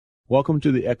Welcome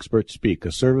to the Expert Speak,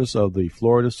 a service of the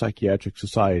Florida Psychiatric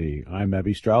Society. I'm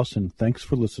Abby Strauss, and thanks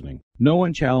for listening. No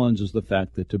one challenges the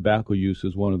fact that tobacco use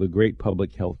is one of the great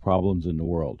public health problems in the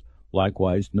world.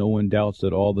 Likewise, no one doubts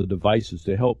that all the devices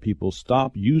to help people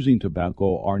stop using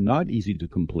tobacco are not easy to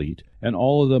complete, and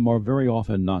all of them are very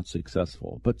often not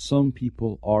successful. But some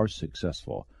people are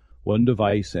successful. One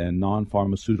device and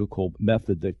non-pharmaceutical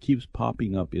method that keeps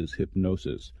popping up is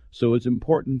hypnosis. So it's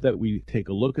important that we take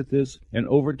a look at this, and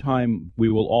over time, we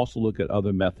will also look at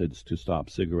other methods to stop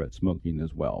cigarette smoking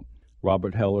as well.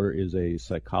 Robert Heller is a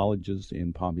psychologist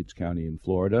in Palm Beach County in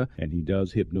Florida, and he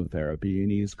does hypnotherapy,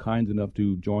 and he is kind enough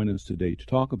to join us today to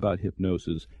talk about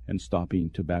hypnosis and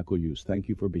stopping tobacco use. Thank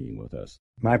you for being with us.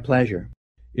 My pleasure.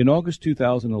 In August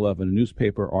 2011, a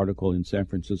newspaper article in San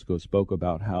Francisco spoke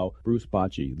about how Bruce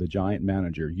Bochy, the Giant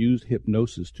manager, used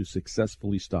hypnosis to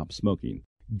successfully stop smoking.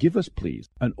 Give us, please,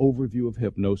 an overview of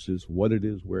hypnosis, what it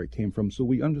is, where it came from, so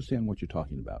we understand what you're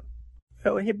talking about.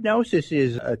 So hypnosis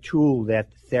is a tool that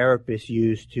therapists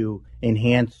use to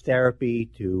enhance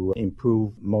therapy, to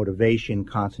improve motivation,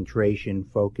 concentration,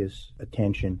 focus,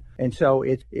 attention. And so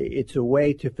it's a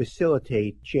way to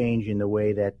facilitate change in the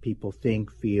way that people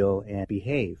think, feel, and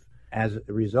behave. As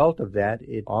a result of that,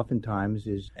 it oftentimes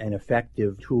is an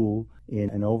effective tool in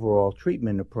an overall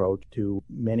treatment approach to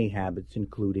many habits,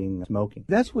 including smoking.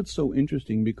 That's what's so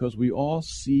interesting, because we all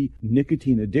see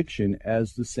nicotine addiction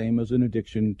as the same as an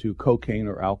addiction to cocaine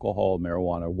or alcohol,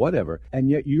 marijuana, whatever, and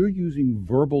yet you're using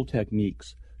verbal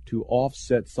techniques to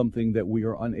offset something that we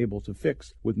are unable to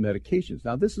fix with medications.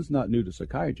 Now, this is not new to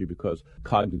psychiatry, because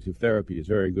cognitive therapy is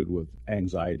very good with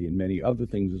anxiety and many other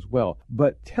things as well.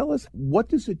 But tell us, what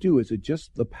does it do? Is it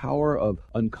just the power of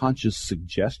unconscious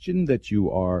suggestion that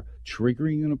you are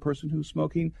triggering in a person who's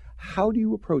smoking? How do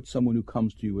you approach someone who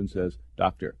comes to you and says,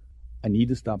 "Doctor, I need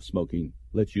to stop smoking.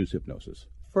 Let's use hypnosis"?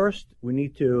 First, we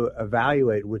need to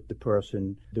evaluate with the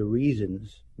person the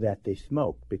reasons that they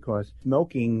smoke, because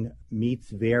smoking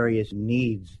meets various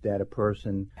needs that a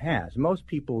person has. Most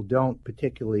people don't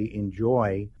particularly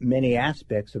enjoy many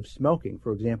aspects of smoking.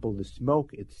 For example, the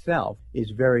smoke itself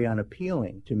is very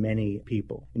unappealing to many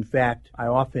people. In fact, I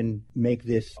often make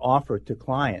this offer to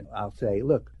clients. I'll say,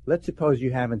 look, let's suppose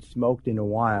you haven't smoked in a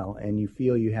while and you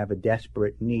feel you have a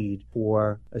desperate need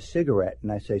for a cigarette.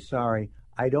 And I say, sorry,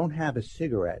 I don't have a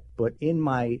cigarette, but in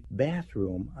my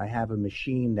bathroom, I have a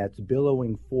machine that's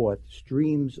billowing forth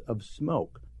streams of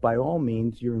smoke. By all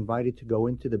means, you're invited to go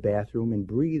into the bathroom and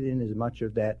breathe in as much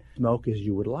of that smoke as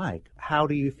you would like. How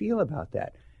do you feel about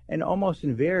that? And almost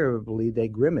invariably, they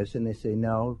grimace and they say,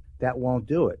 no, that won't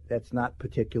do it. That's not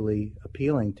particularly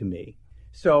appealing to me.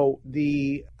 So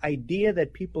the idea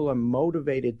that people are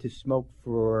motivated to smoke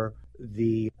for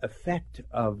the effect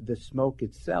of the smoke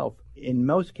itself, in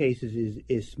most cases,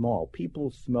 is small. People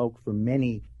smoke for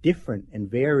many different and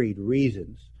varied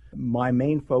reasons. My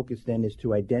main focus then is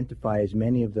to identify as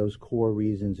many of those core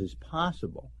reasons as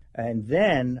possible. And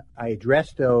then I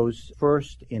address those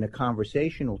first in a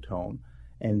conversational tone,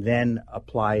 and then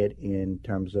apply it in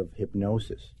terms of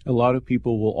hypnosis. A lot of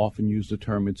people will often use the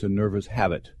term, it's a nervous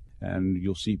habit, and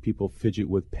you'll see people fidget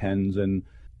with pens and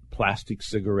plastic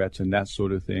cigarettes and that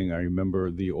sort of thing. I remember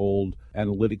the old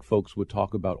analytic folks would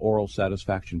talk about oral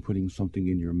satisfaction, putting something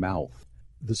in your mouth.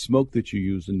 The smoke that you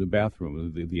use in the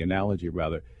bathroom, the analogy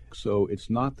rather. So it's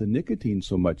not the nicotine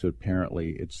so much,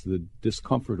 apparently. It's the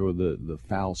discomfort or the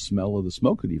foul smell of the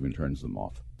smoke that even turns them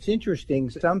off. It's interesting.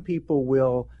 Some people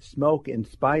will smoke in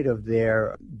spite of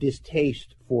their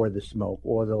distaste for the smoke,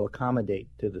 or they'll accommodate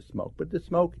to the smoke. But the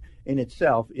smoke in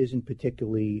itself isn't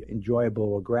particularly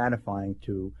enjoyable or gratifying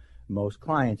to most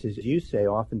clients. As you say,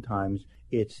 oftentimes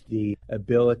it's the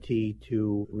ability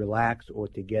to relax or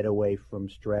to get away from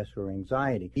stress or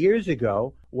anxiety. Years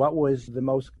ago, what was the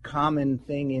most common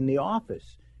thing in the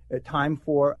office? A time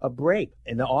for a break.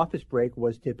 And the office break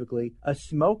was typically a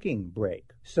smoking break.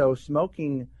 So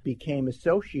smoking became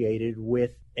associated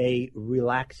with a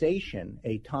relaxation,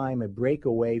 a time, a break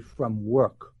away from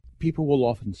work. People will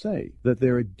often say that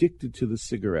they're addicted to the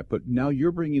cigarette, but now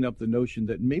you're bringing up the notion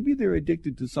that maybe they're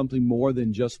addicted to something more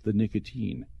than just the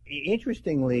nicotine.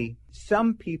 Interestingly,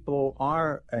 some people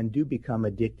are and do become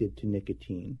addicted to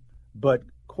nicotine, but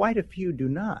quite a few do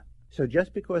not. So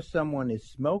just because someone is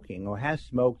smoking or has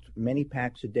smoked many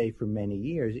packs a day for many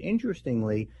years,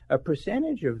 interestingly, a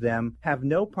percentage of them have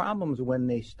no problems when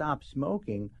they stop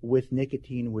smoking with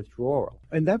nicotine withdrawal.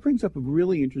 And that brings up a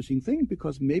really interesting thing,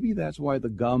 because maybe that's why the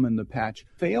gum and the patch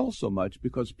fail so much,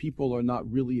 because people are not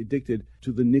really addicted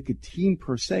to the nicotine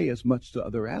per se as much to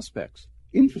other aspects.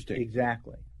 Interesting.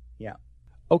 Exactly. Yeah.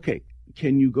 Okay.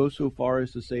 Can you go so far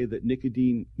as to say that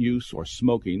nicotine use or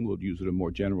smoking, we'll use it in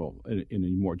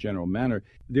a more general manner,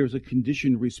 there's a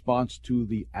conditioned response to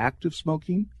the act of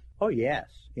smoking? Oh, yes.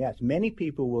 Yes. Many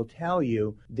people will tell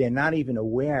you they're not even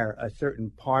aware a certain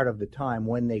part of the time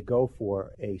when they go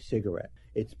for a cigarette.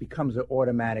 It becomes an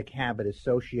automatic habit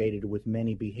associated with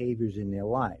many behaviors in their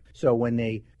life. So when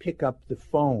they pick up the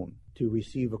phone to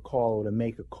receive a call or to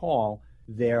make a call,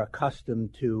 they're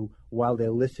accustomed to, while they're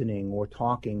listening or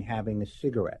talking, having a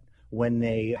cigarette. When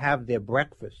they have their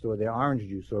breakfast or their orange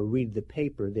juice or read the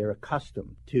paper, they're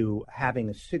accustomed to having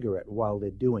a cigarette while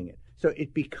they're doing it. So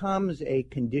it becomes a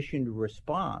conditioned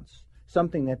response,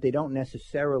 something that they don't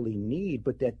necessarily need,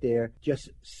 but that they're just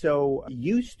so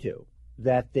used to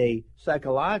that they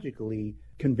psychologically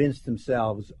convince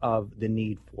themselves of the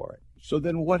need for it. So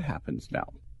then what happens now?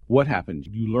 What happens?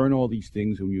 You learn all these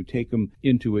things and you take them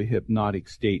into a hypnotic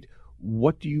state.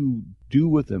 What do you do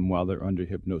with them while they're under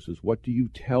hypnosis? What do you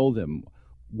tell them?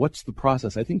 What's the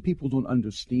process? I think people don't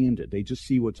understand it. They just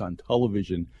see what's on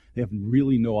television. They have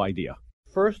really no idea.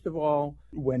 First of all,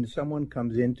 when someone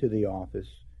comes into the office,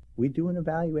 we do an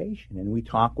evaluation and we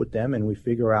talk with them and we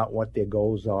figure out what their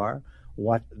goals are,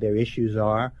 what their issues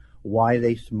are, why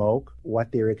they smoke,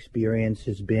 what their experience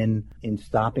has been in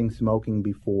stopping smoking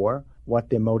before, what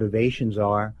their motivations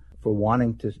are for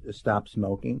wanting to stop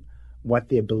smoking, what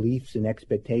their beliefs and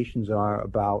expectations are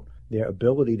about their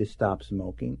ability to stop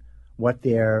smoking, what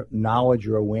their knowledge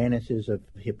or awareness is of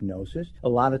hypnosis. A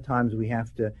lot of times we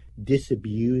have to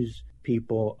disabuse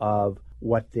people of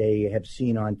what they have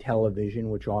seen on television,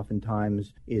 which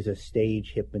oftentimes is a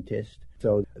stage hypnotist.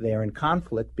 So they're in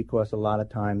conflict because a lot of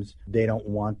times they don't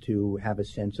want to have a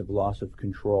sense of loss of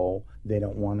control. They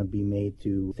don't want to be made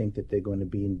to think that they're going to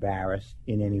be embarrassed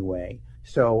in any way.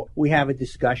 So we have a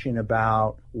discussion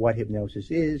about what hypnosis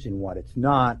is and what it's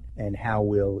not and how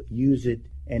we'll use it.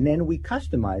 And then we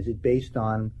customize it based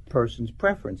on person's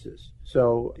preferences.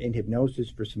 So in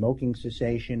hypnosis for smoking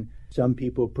cessation, some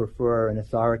people prefer an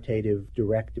authoritative,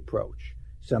 direct approach.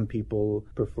 Some people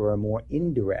prefer a more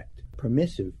indirect,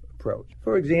 permissive approach.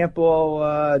 For example,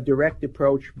 a direct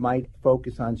approach might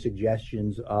focus on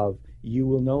suggestions of you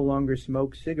will no longer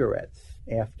smoke cigarettes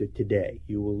after today.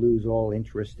 You will lose all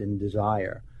interest and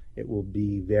desire. It will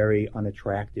be very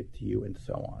unattractive to you and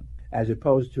so on. As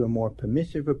opposed to a more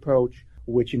permissive approach,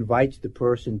 which invites the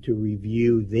person to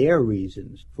review their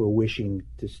reasons for wishing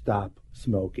to stop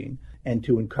smoking and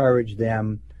to encourage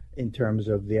them in terms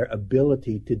of their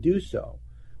ability to do so,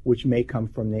 which may come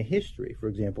from their history. For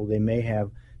example, they may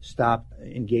have stopped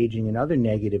engaging in other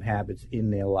negative habits in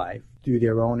their life through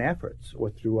their own efforts or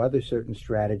through other certain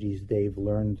strategies they've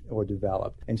learned or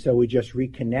developed. And so we just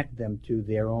reconnect them to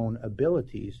their own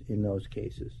abilities in those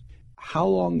cases. How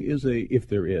long is if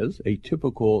there is, a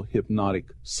typical hypnotic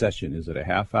session? Is it a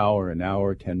half hour, an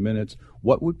hour, 10 minutes?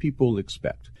 What would people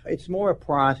expect? It's more a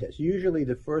process. Usually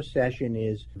the first session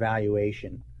is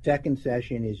evaluation. Second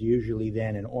session is usually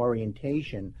then an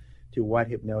orientation to what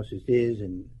hypnosis is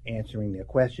and answering their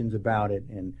questions about it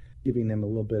and giving them a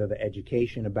little bit of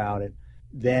education about it.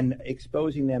 Then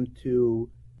exposing them to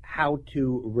how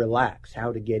to relax,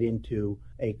 how to get into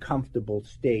a comfortable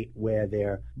state where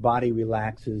their body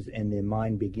relaxes and their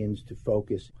mind begins to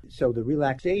focus. So the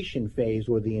relaxation phase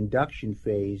or the induction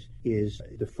phase is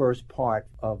the first part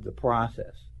of the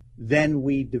process. Then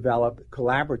we develop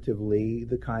collaboratively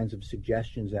the kinds of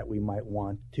suggestions that we might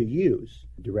want to use.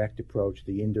 Direct approach,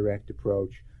 the indirect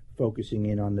approach, focusing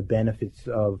in on the benefits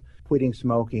of quitting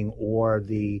smoking or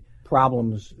the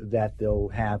problems that they'll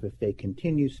have if they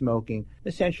continue smoking,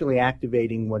 essentially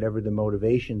activating whatever the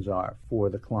motivations are for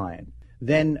the client.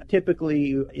 Then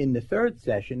typically in the third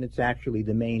session, it's actually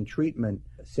the main treatment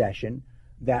session.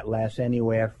 That lasts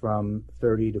anywhere from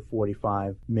 30 to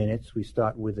 45 minutes. We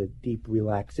start with a deep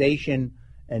relaxation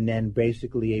and then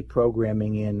basically a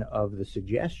programming in of the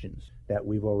suggestions that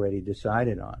we've already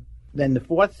decided on. Then the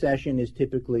fourth session is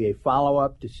typically a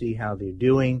follow-up to see how they're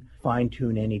doing,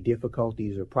 fine-tune any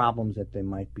difficulties or problems that they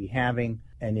might be having,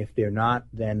 and if they're not,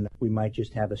 then we might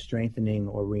just have a strengthening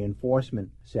or reinforcement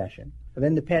session. And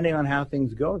then depending on how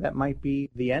things go, that might be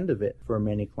the end of it for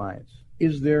many clients.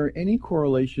 Is there any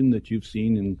correlation that you've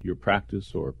seen in your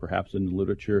practice or perhaps in the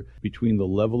literature between the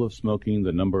level of smoking,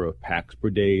 the number of packs per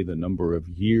day, the number of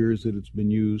years that it's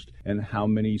been used, and how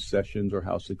many sessions or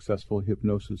how successful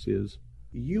hypnosis is?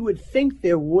 You would think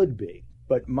there would be,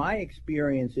 but my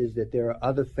experience is that there are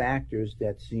other factors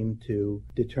that seem to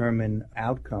determine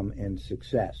outcome and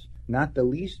success. not the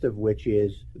least of which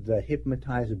is the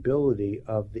hypnotizability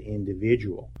of the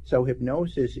individual. So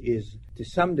hypnosis is to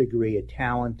some degree a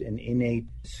talent, an innate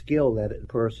skill that a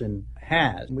person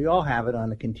has. We all have it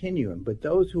on a continuum, but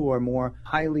those who are more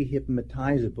highly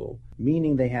hypnotizable,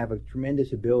 meaning they have a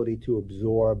tremendous ability to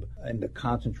absorb and to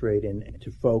concentrate and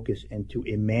to focus and to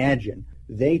imagine,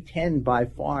 they tend by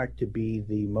far to be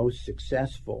the most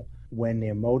successful when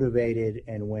they're motivated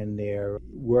and when they're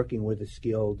working with a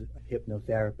skilled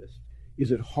hypnotherapist.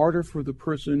 Is it harder for the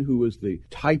person who is the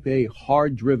type A,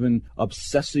 hard-driven,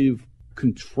 obsessive,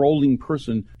 controlling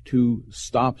person to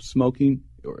stop smoking?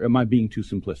 Or am I being too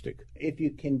simplistic? If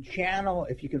you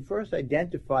can first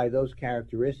identify those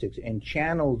characteristics and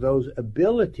channel those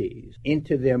abilities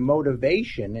into their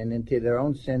motivation and into their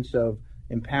own sense of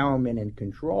empowerment and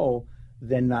control,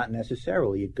 then not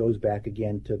necessarily. It goes back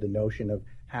again to the notion of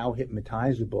how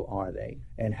hypnotizable are they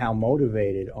and how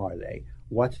motivated are they?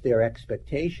 What's their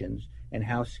expectations and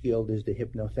how skilled is the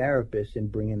hypnotherapist in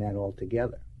bringing that all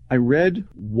together? I read,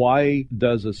 why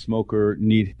does a smoker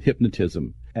need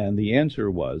hypnotism? And the answer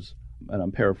was, and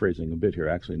I'm paraphrasing a bit here,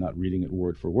 actually not reading it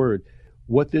word for word,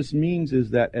 what this means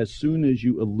is that as soon as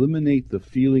you eliminate the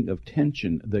feeling of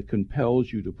tension that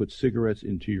compels you to put cigarettes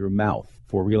into your mouth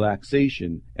for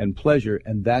relaxation and pleasure,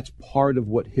 and that's part of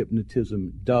what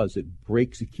hypnotism does. It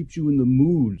keeps you in the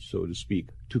mood, so to speak,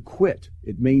 to quit.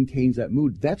 It maintains that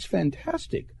mood. That's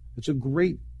fantastic. It's a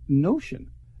great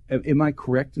notion. Am I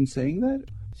correct in saying that?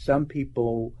 Some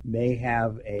people may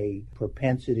have a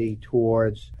propensity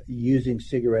towards using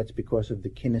cigarettes because of the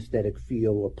kinesthetic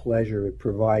feel or pleasure it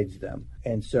provides them.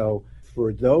 And so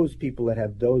for those people that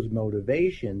have those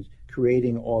motivations,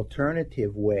 creating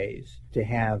alternative ways to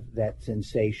have that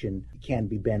sensation can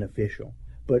be beneficial.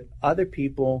 But other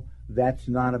people, that's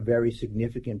not a very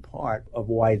significant part of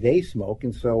why they smoke,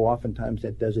 and so oftentimes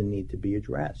that doesn't need to be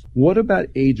addressed. What about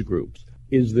age groups?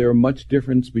 Is there much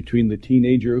difference between the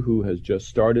teenager who has just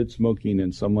started smoking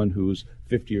and someone who's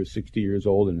 50 or 60 years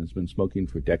old and has been smoking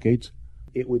for decades?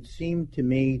 It would seem to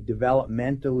me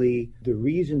developmentally the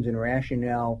reasons and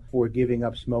rationale for giving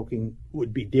up smoking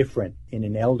would be different in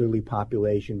an elderly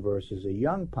population versus a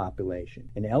young population.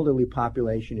 An elderly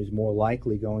population is more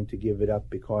likely going to give it up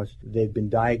because they've been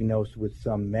diagnosed with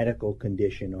some medical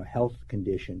condition or health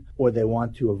condition, or they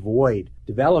want to avoid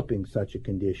developing such a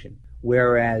condition.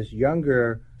 Whereas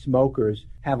younger smokers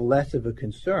have less of a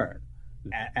concern.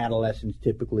 Adolescents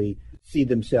typically see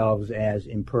themselves as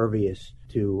impervious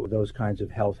to those kinds of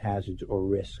health hazards or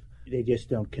risks. They just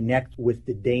don't connect with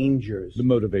the dangers. The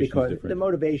motivation is different. The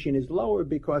motivation is lower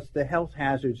because the health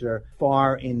hazards are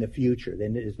far in the future.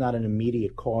 Then it's not an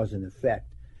immediate cause and effect.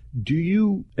 Do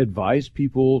you advise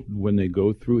people when they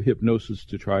go through hypnosis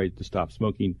to try to stop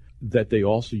smoking that they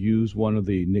also use one of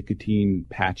the nicotine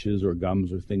patches or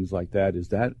gums or things like that? Is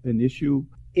that an issue?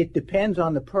 It depends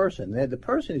on the person. The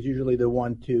person is usually the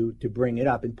one to bring it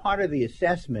up. And part of the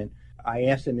assessment, I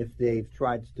ask them if they've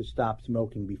tried to stop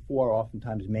smoking before.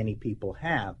 Oftentimes many people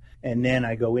have. And then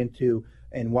I go into,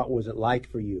 and what was it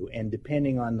like for you? And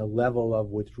depending on the level of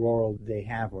withdrawal they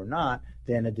have or not,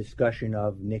 then a discussion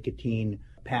of nicotine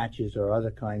patches or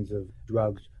other kinds of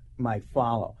drugs might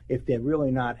follow. If they're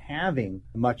really not having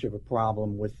much of a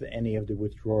problem with any of the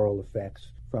withdrawal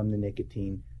effects from the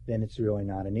nicotine, then it's really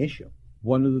not an issue.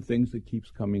 One of the things that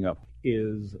keeps coming up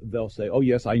is they'll say, oh,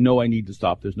 yes, I know I need to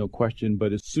stop. There's no question.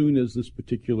 But as soon as this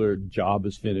particular job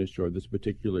is finished or this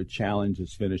particular challenge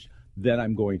is finished, then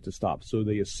I'm going to stop. So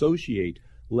they associate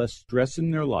less stress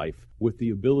in their life with the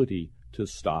ability to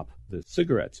stop the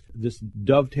cigarettes. This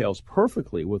dovetails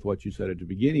perfectly with what you said at the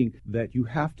beginning, that you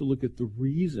have to look at the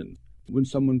reason. When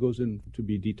someone goes in to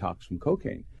be detoxed from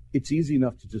cocaine, it's easy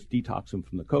enough to just detox them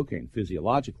from the cocaine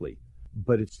physiologically,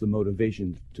 but it's the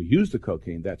motivation to use the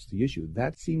cocaine that's the issue.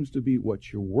 That seems to be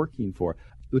what you're working for.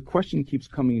 The question keeps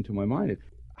coming into my mind,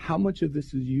 how much of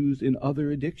this is used in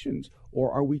other addictions,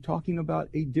 or are we talking about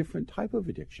a different type of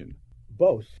addiction?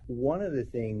 Both. One of the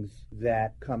things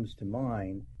that comes to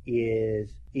mind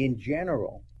is, in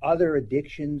general, other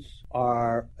addictions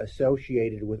are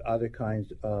associated with other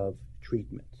kinds of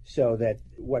treatments. So that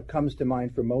what comes to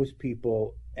mind for most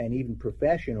people, and even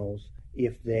professionals,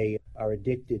 if they are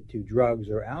addicted to drugs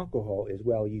or alcohol, is,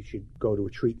 well, you should go to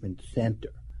a treatment center,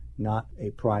 not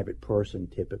a private person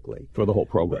typically. For the whole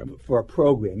program. For a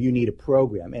program. You need a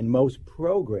program. And most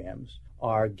programs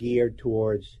are geared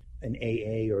towards an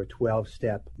AA or a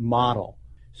 12-step model.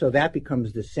 So that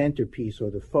becomes the centerpiece or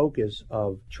the focus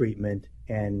of treatment.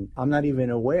 And I'm not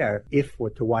even aware if or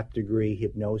to what degree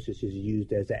hypnosis is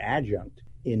used as an adjunct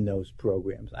in those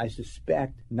programs. I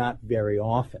suspect not very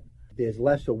often. there's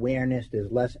less awareness,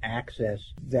 there's less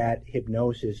access, that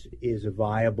hypnosis is a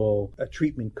viable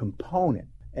treatment component.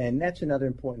 And that's another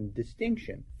important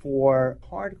distinction. For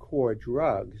hardcore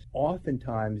drugs,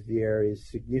 oftentimes there is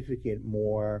significant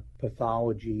more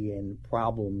pathology and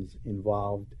problems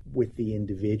involved with the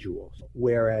individuals.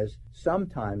 Whereas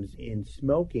sometimes in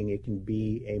smoking, it can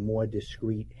be a more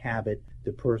discrete habit.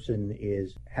 The person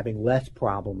is having less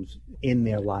problems in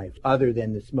their life other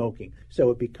than the smoking. So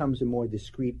it becomes a more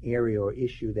discrete area or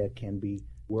issue that can be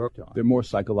worked on. They're more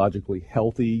psychologically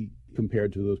healthy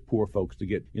compared to those poor folks to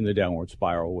get in the downward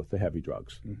spiral with the heavy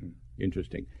drugs. Mm-hmm.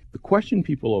 Interesting. The question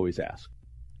people always ask,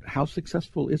 how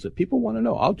successful is it? People want to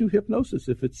know, I'll do hypnosis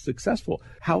if it's successful.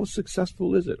 How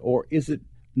successful is it? Or is it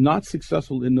not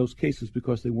successful in those cases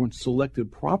because they weren't selected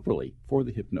properly for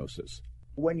the hypnosis?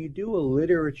 When you do a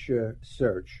literature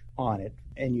search on it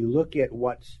and you look at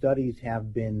what studies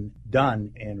have been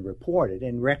done and reported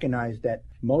and recognize that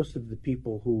most of the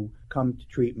people who come to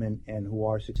treatment and who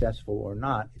are successful or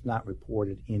not is not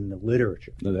reported in the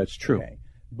literature. No, that's true. Okay.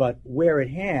 But where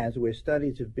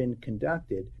studies have been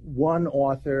conducted, one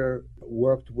author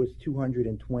worked with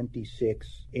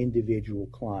 226 individual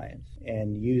clients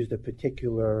and used a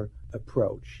particular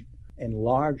approach and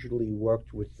largely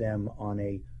worked with them on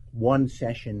a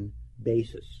one-session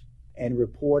basis and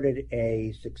reported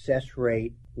a success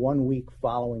rate 1 week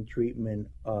following treatment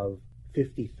of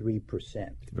 53%.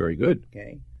 Very good.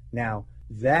 Okay. Now,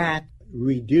 that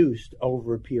reduced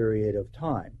over a period of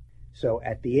time. So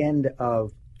at the end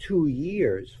of 2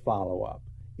 years follow-up,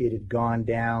 it had gone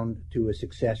down to a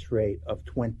success rate of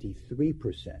 23%.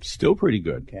 Still pretty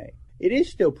good. Okay. It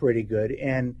is still pretty good,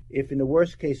 and if in the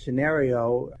worst-case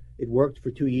scenario it worked for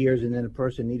 2 years and then a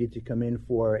person needed to come in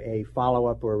for a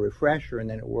follow-up or a refresher and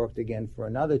then it worked again for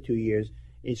another 2 years,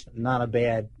 it's not a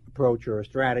bad approach or a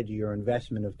strategy or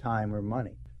investment of time or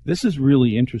money. This is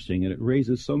really interesting, and it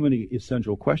raises so many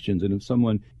essential questions. And if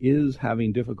someone is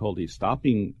having difficulty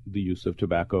stopping the use of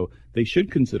tobacco, they should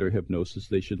consider hypnosis.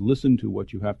 They should listen to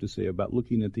what you have to say about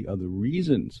looking at the other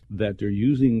reasons that they're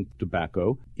using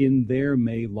tobacco. In there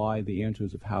may lie the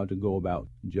answers of how to go about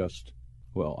just,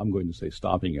 well, I'm going to say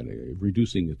stopping it.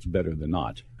 Reducing it's better than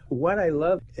not. What I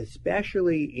love,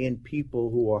 especially in people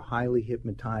who are highly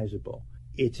hypnotizable,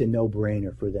 it's a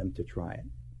no-brainer for them to try it,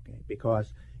 okay?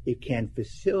 Because it can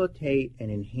facilitate and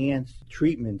enhance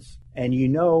treatments, and you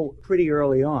know pretty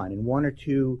early on, in 1 or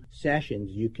 2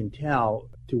 sessions, you can tell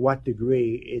to what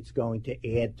degree it's going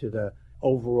to add to the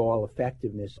overall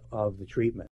effectiveness of the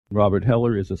treatment. Robert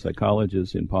Heller is a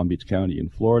psychologist in Palm Beach County in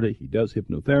Florida. He does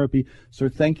hypnotherapy. Sir,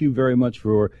 thank you very much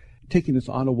for taking us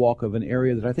on a walk of an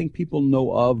area that I think people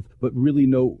know of, but really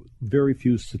know very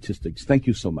few statistics. Thank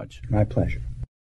you so much. My pleasure.